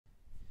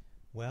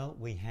Well,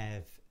 we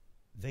have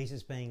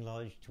visas being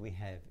lodged, we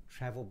have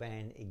travel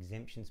ban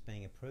exemptions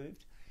being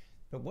approved.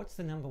 But what's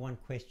the number one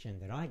question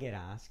that I get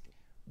asked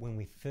when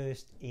we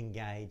first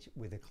engage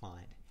with a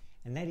client?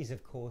 And that is,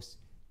 of course,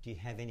 do you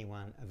have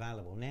anyone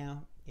available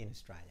now in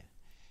Australia?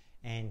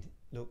 And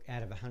look,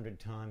 out of 100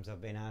 times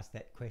I've been asked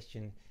that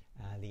question,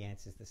 the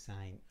answer's the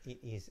same. It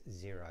is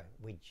zero.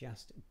 We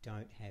just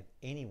don't have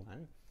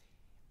anyone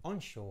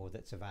onshore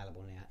that's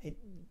available now.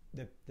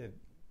 The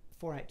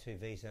 482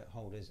 visa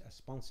holders are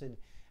sponsored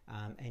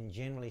and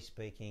generally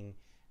speaking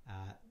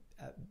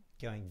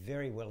going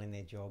very well in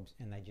their jobs,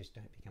 and they just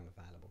don't become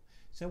available.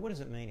 So what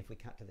does it mean if we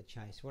cut to the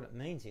chase? What it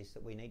means is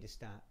that we need to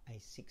start a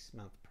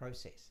 6-month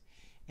process.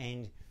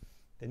 And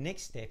the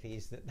next step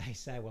is that they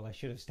say, well, I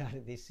should have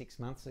started this 6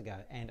 months ago.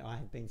 And I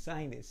have been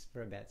saying this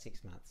for about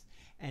 6 months.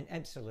 And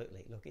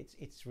absolutely, look,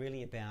 it's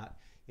really about,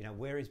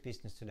 where is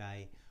business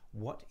today?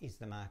 What is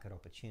the market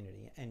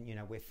opportunity? And,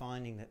 we're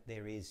finding that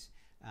there is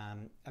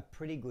a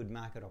pretty good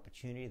market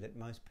opportunity that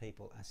most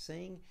people are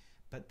seeing,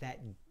 but that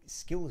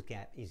skills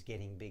gap is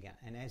getting bigger.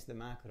 And as the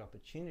market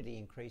opportunity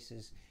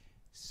increases,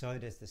 so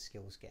does the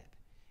skills gap.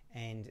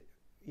 And,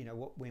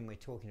 when we're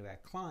talking to our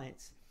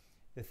clients,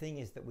 the thing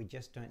is that we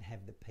just don't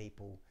have the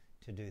people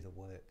to do the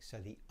work. So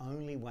the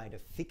only way to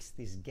fix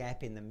this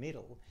gap in the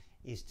middle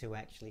is to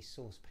actually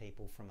source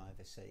people from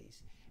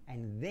overseas.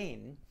 And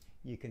then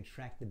you can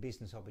track the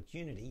business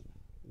opportunity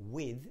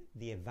with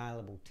the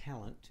available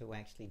talent to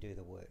actually do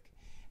the work.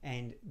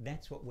 And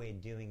that's what we're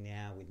doing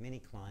now with many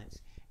clients.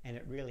 And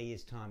it really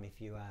is time,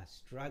 if you are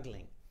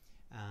struggling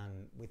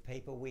with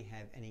people, we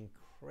have an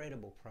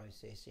incredible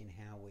process in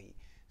how we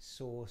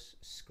source,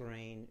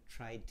 screen,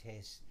 trade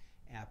test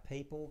our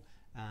people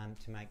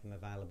to make them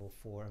available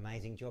for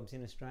amazing jobs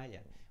in Australia,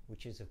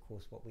 which is of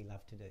course what we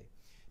love to do.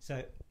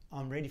 So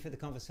I'm ready for the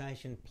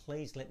conversation.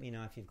 Please let me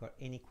know if you've got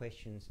any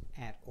questions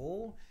at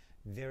all.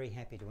 Very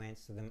happy to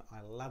answer them.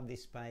 I love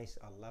this space.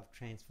 I love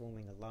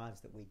transforming the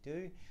lives that we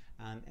do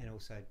and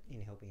also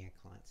in helping our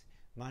clients.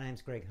 My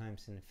name's Greg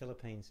Holmeson,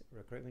 Philippines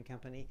Recruitment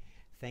Company.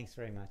 Thanks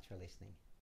very much for listening.